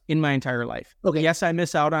 credit cards in my entire life. Okay. Yes, I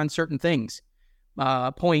miss out on certain things,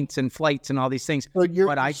 points and flights and all these things.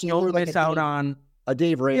 But I don't miss out on a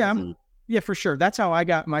Dave Ramsey. Yeah, for sure. That's how I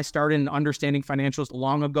got my start in understanding financials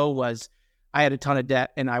long ago. Was I had a ton of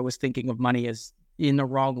debt and I was thinking of money as in the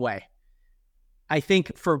wrong way. I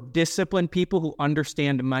think for disciplined people who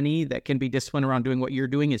understand money, that can be disciplined around doing what you're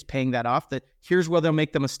doing, is paying that off. That here's where they'll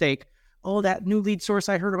make the mistake. Oh, that new lead source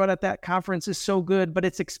I heard about at that conference is so good, but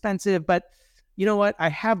it's expensive. But you know what? I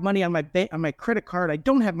have money on my credit card. I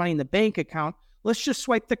don't have money in the bank account. Let's just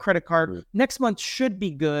swipe the credit card. Next month should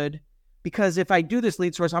be good, because if I do this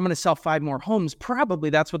lead source, I'm going to sell 5 more homes.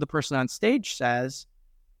 Probably that's what the person on stage says.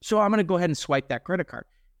 So I'm going to go ahead and swipe that credit card.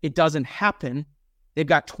 It doesn't happen. They've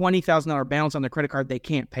got $20,000 balance on their credit card they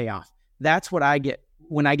can't pay off. That's what I get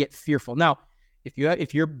when I get fearful. Now,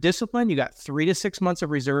 if you're disciplined, you got 3 to 6 months of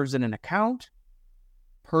reserves in an account,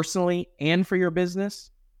 personally and for your business.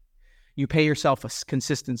 You pay yourself a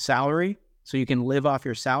consistent salary so you can live off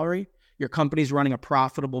your salary. Your company's running a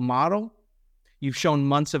profitable model. You've shown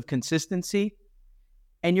months of consistency,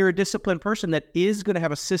 and you're a disciplined person that is going to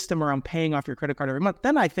have a system around paying off your credit card every month.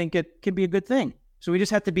 Then I think it can be a good thing. So we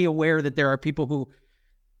just have to be aware that there are people who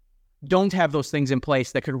don't have those things in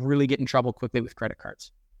place that could really get in trouble quickly with credit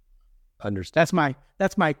cards. Understand.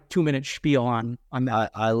 That's my 2-minute spiel on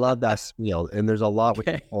that. I love that spiel, and there's a lot we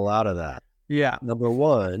can pull out of that. Yeah. Number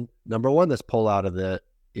one that's pull out of it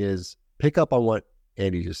is pick up on what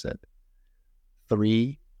Andy just said.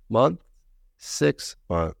 3-month,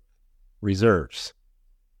 6-month reserves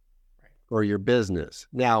for your business.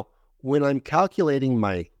 Now, when I'm calculating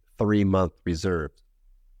my 3-month reserve,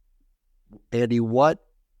 Andy,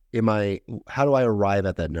 how do I arrive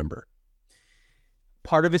at that number?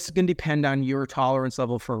 Part of it's going to depend on your tolerance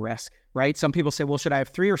level for risk, right? Some people say, well, should I have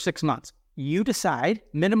 3 or 6 months? You decide.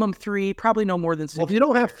 Minimum 3, probably no more than 6. Well, if you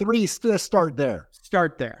don't have 3, start there.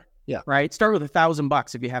 Start there. Yeah. Right? Start with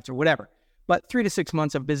 $1,000 if you have to, whatever. But 3 to 6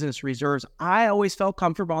 months of business reserves, I always felt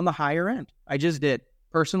comfortable on the higher end. I just did.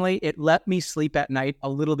 Personally, it let me sleep at night a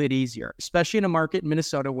little bit easier, especially in a market in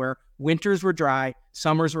Minnesota where winters were dry,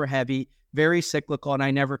 summers were heavy, very cyclical, and I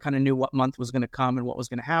never kind of knew what month was going to come and what was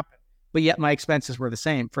going to happen. But yet my expenses were the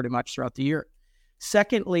same pretty much throughout the year.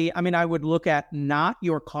 Secondly, I would look at not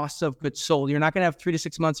your costs of goods sold. You're not going to have 3 to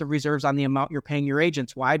 6 months of reserves on the amount you're paying your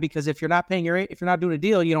agents. Why? Because if you're not doing a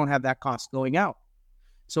deal, you don't have that cost going out.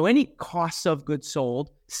 So any costs of goods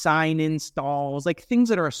sold, sign installs, like things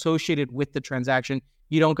that are associated with the transaction,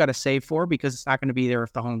 you don't got to save for because it's not going to be there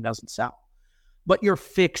if the home doesn't sell. But your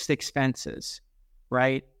fixed expenses,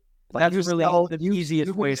 right? That's really the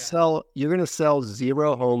easiest way to sell. You're going to sell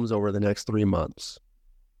 0 homes over the next 3 months.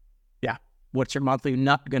 Yeah. What's your monthly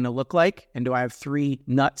nut going to look like? And do I have 3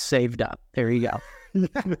 nuts saved up? There you go.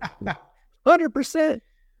 100%.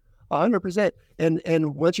 100%.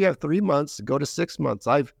 And once you have 3 months, go to 6 months.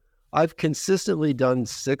 I've consistently done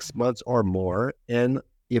 6 months or more. And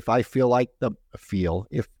if I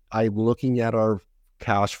if I'm looking at our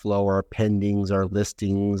cash flow, our pendings, our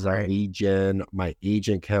listings, our lead gen, my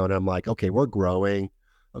agent count, I'm like, okay, we're growing.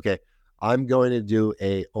 Okay, I'm going to do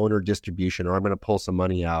a owner distribution, or I'm going to pull some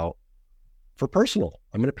money out for personal.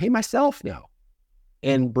 I'm going to pay myself now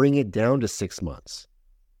and bring it down to 6 months.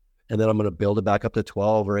 And then I'm going to build it back up to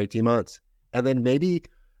 12 or 18 months. And then maybe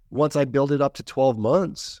once I build it up to 12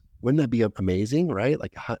 months, wouldn't that be amazing, right?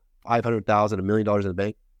 Like $500,000, $1 million in the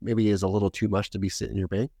bank, maybe is a little too much to be sitting in your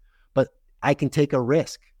bank, but I can take a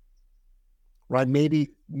risk, right?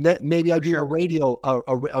 Maybe I do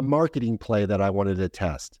a marketing play that I wanted to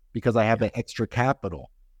test because I have an extra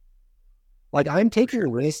capital. Like I'm taking a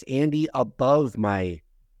risk, Andy, above my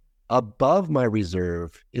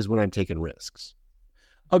reserve is when I'm taking risks.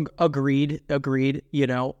 Agreed.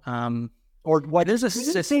 Or what is a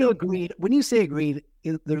system? Agreed. When you say agreed,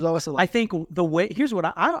 there's also I think here's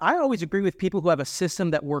what I always agree with people who have a system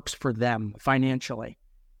that works for them financially.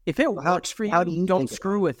 If it works for you, don't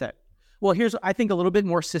screw with it. Well, I think a little bit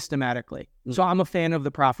more systematically. So I'm a fan of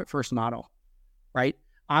the profit first model, right?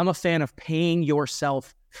 I'm a fan of paying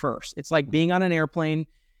yourself first. It's like being on an airplane.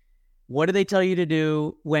 What do they tell you to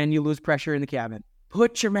do when you lose pressure in the cabin?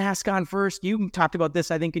 Put your mask on first. You talked about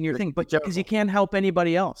this, I think, in your thing, but because you can't help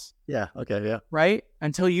anybody else. Yeah. Okay. Yeah. Right?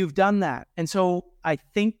 Until you've done that. And so I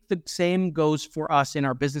think the same goes for us in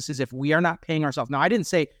our businesses if we are not paying ourselves. Now, I didn't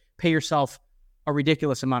say pay yourself a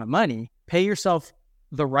ridiculous amount of money. Pay yourself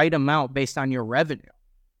the right amount based on your revenue.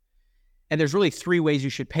 And there's really 3 ways you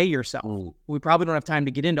should pay yourself. We probably don't have time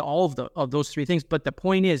to get into all of those 3 things, but the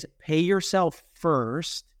point is pay yourself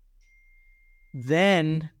first,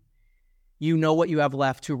 then you know what you have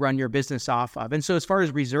left to run your business off of. And so as far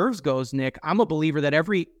as reserves goes, Nick, I'm a believer that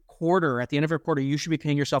every quarter, at the end of every quarter, you should be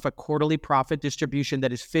paying yourself a quarterly profit distribution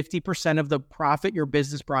that is 50% of the profit your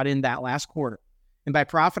business brought in that last quarter. And by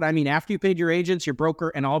profit, I mean after you paid your agents, your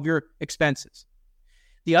broker, and all of your expenses.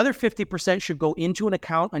 The other 50% should go into an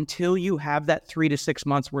account until you have that 3 to 6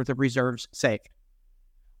 months worth of reserves saved.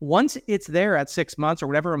 Once it's there at 6 months or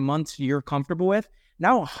whatever months you're comfortable with,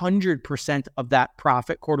 now 100% of that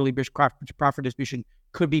quarterly profit distribution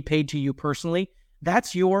could be paid to you personally.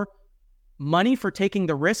 That's your money for taking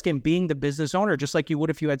the risk and being the business owner, just like you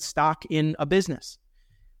would if you had stock in a business.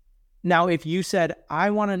 Now, if you said, I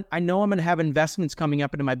know I'm going to have investments coming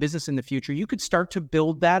up into my business in the future, you could start to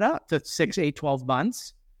build that up to 6, 8, 12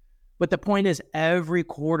 months. But the point is, every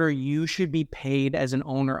quarter you should be paid as an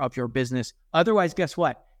owner of your business. Otherwise, guess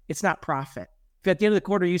what? It's not profit. If at the end of the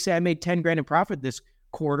quarter you say, I made 10 grand in profit this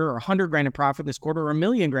quarter, or 100 grand in profit this quarter, or $1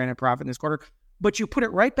 million in profit this quarter, but you put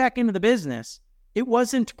it right back into the business, it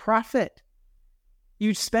wasn't profit.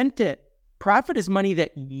 You spent it. Profit is money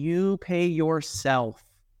that you pay yourself.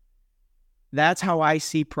 That's how I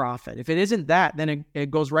see profit. If it isn't that, then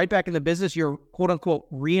it goes right back in the business. You're quote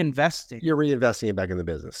unquote reinvesting. You're reinvesting it back in the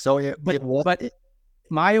business. So, but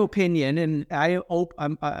my opinion, and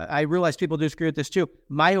I realize people disagree with this too.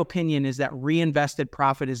 My opinion is that reinvested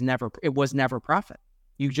profit was never profit.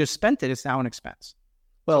 You just spent it. It's now an expense.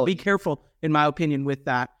 Well, so be careful, in my opinion, with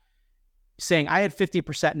that. Saying I had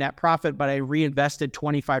 50% net profit, but I reinvested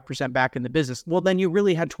 25% back in the business. Well, then you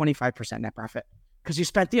really had 25% net profit, because you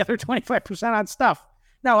spent the other 25% on stuff.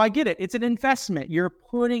 Now, I get it. It's an investment. You're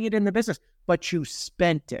putting it in the business, but you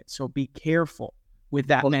spent it. So be careful with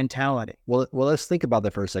that mentality. Well, let's think about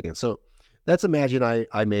that for a second. So let's imagine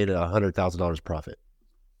I made $100,000 profit,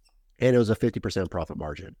 and it was a 50% profit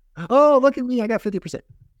margin. Oh, look at me. I got 50%.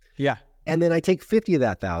 Yeah. And then I take 50 of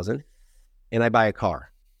that 1,000 and I buy a car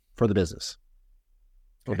for the business.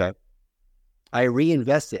 Okay. I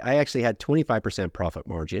reinvest it. I actually had 25% profit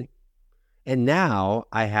margin. And now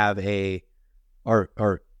I have I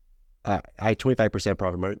had 25%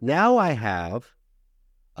 profit margin. Now I have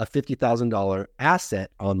a $50,000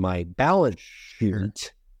 asset on my balance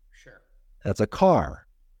sheet. Sure. That's a car.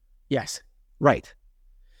 Yes. Right.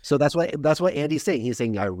 So that's what Andy's saying. He's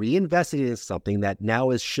saying I reinvested in something that now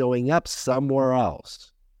is showing up somewhere else.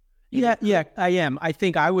 Yeah, I am. I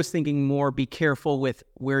think I was thinking more, be careful with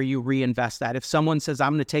where you reinvest that. If someone says,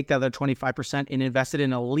 I'm going to take the other 25% and invest it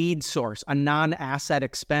in a lead source, a non-asset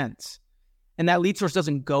expense, and that lead source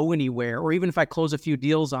doesn't go anywhere, or even if I close a few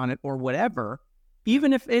deals on it or whatever,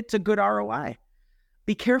 even if it's a good ROI,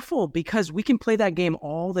 be careful, because we can play that game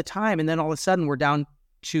all the time. And then all of a sudden we're down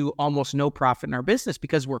to almost no profit in our business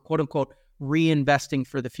because we're quote unquote reinvesting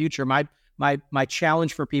for the future. My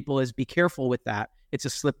challenge for people is be careful with that. It's a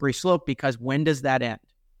slippery slope, because when does that end?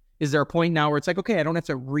 Is there a point now where it's like, okay, I don't have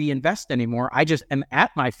to reinvest anymore. I just am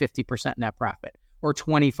at my 50% net profit or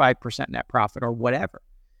 25% net profit or whatever.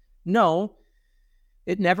 No,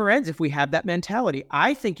 it never ends if we have that mentality.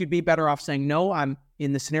 I think you'd be better off saying, no, I'm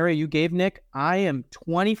in the scenario you gave, Nick, I am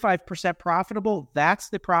 25% profitable. That's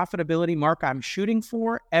the profitability mark I'm shooting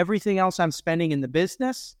for. Everything else I'm spending in the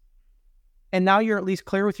business. And now you're at least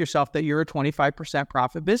clear with yourself that you're a 25%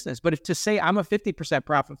 profit business. But if to say I'm a 50%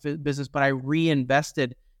 profit business, but I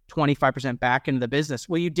reinvested 25% back into the business,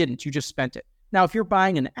 well, you didn't. You just spent it. Now, if you're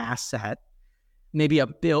buying an asset, maybe a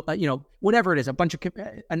bill, whatever it is,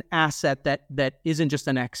 an asset that isn't just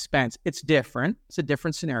an expense, it's different. It's a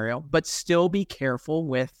different scenario, but still be careful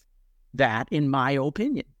with that, in my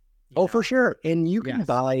opinion. Oh, for sure. And you can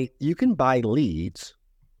buy leads.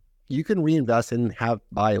 You can reinvest and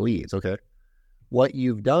buy leads. Okay. What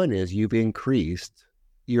you've done is you've increased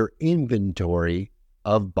your inventory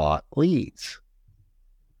of bought leads.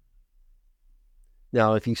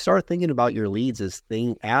 Now, if you start thinking about your leads as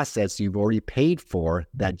assets you've already paid for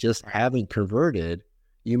that just haven't converted,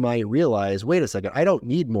 you might realize, wait a second, I don't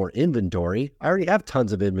need more inventory. I already have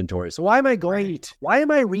tons of inventory. So why am I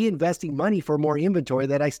reinvesting money for more inventory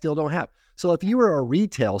that I still don't have? So if you were a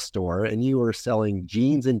retail store and you were selling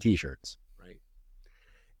jeans and t-shirts, right?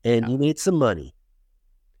 And you made some money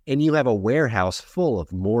and you have a warehouse full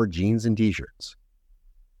of more jeans and t-shirts,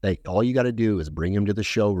 like all you got to do is bring them to the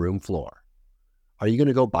showroom floor. Are you going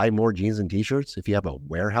to go buy more jeans and t-shirts if you have a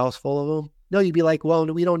warehouse full of them? No, you'd be like, well,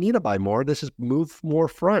 we don't need to buy more. Let's just move more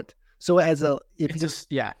front. So it's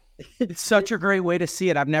such a great way to see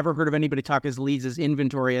it. I've never heard of anybody talk as leads, as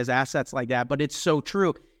inventory, as assets like that, but it's so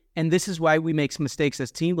true. And this is why we make mistakes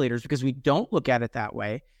as team leaders, because we don't look at it that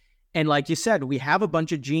way. And like you said, we have a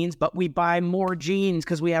bunch of jeans, but we buy more jeans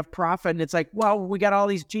because we have profit. And it's like, well, we got all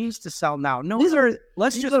these jeans to sell now. No,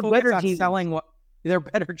 let's just focus on selling what they're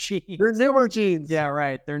better jeans. They're newer jeans. Yeah,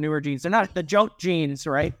 right. They're newer jeans. They're not the junk jeans,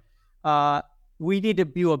 right? We need to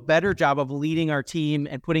do a better job of leading our team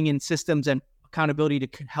and putting in systems and accountability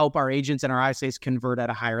to help our agents and our ISAs convert at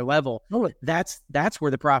a higher level. Totally. That's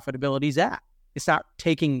where the profitability is at. It's not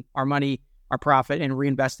taking our money, our profit, and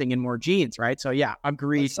reinvesting in more jeans, right? So yeah,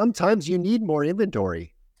 agreed. But sometimes you need more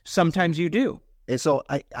inventory. Sometimes you do. And so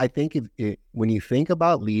I think when you think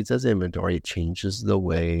about leads as inventory, it changes the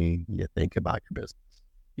way you think about your business.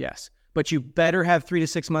 Yes. But you better have 3 to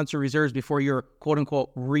 6 months of reserves before you're, quote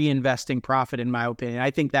unquote, reinvesting profit, in my opinion.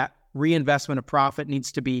 I think that reinvestment of profit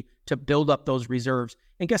needs to be to build up those reserves.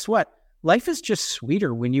 And guess what? Life is just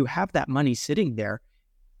sweeter when you have that money sitting there.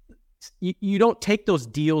 You don't take those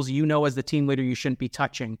deals, as the team leader, you shouldn't be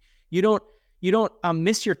touching. You don't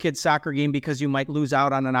miss your kid's soccer game because you might lose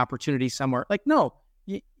out on an opportunity somewhere. Like, no,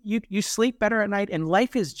 you sleep better at night, and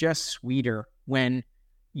life is just sweeter when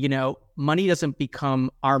money doesn't become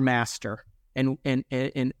our master and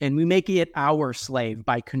we make it our slave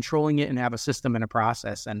by controlling it and have a system and a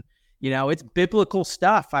process. And, it's biblical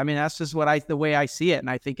stuff. I mean, that's just the way I see it. And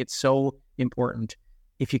I think it's so important,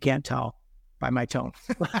 if you can't tell by my tone.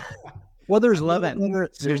 Well, there's no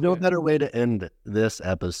better way to end this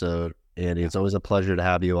episode, Andy. It's always a pleasure to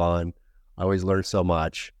have you on. I always learn so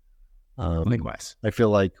much. Likewise. I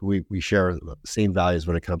feel like we share the same values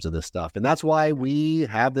when it comes to this stuff. And that's why we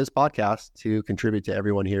have this podcast, to contribute to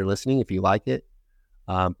everyone here listening. If you like it,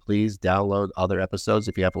 please download other episodes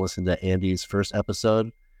if you haven't listened to Andy's first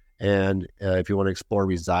episode. And if you want to explore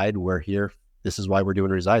Reside, we're here. This is why we're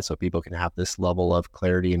doing Reside, so people can have this level of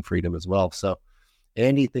clarity and freedom as well. So,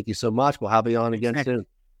 Andy, thank you so much. We'll have you on again soon.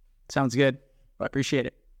 Sounds good. I appreciate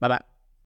it. Bye-bye.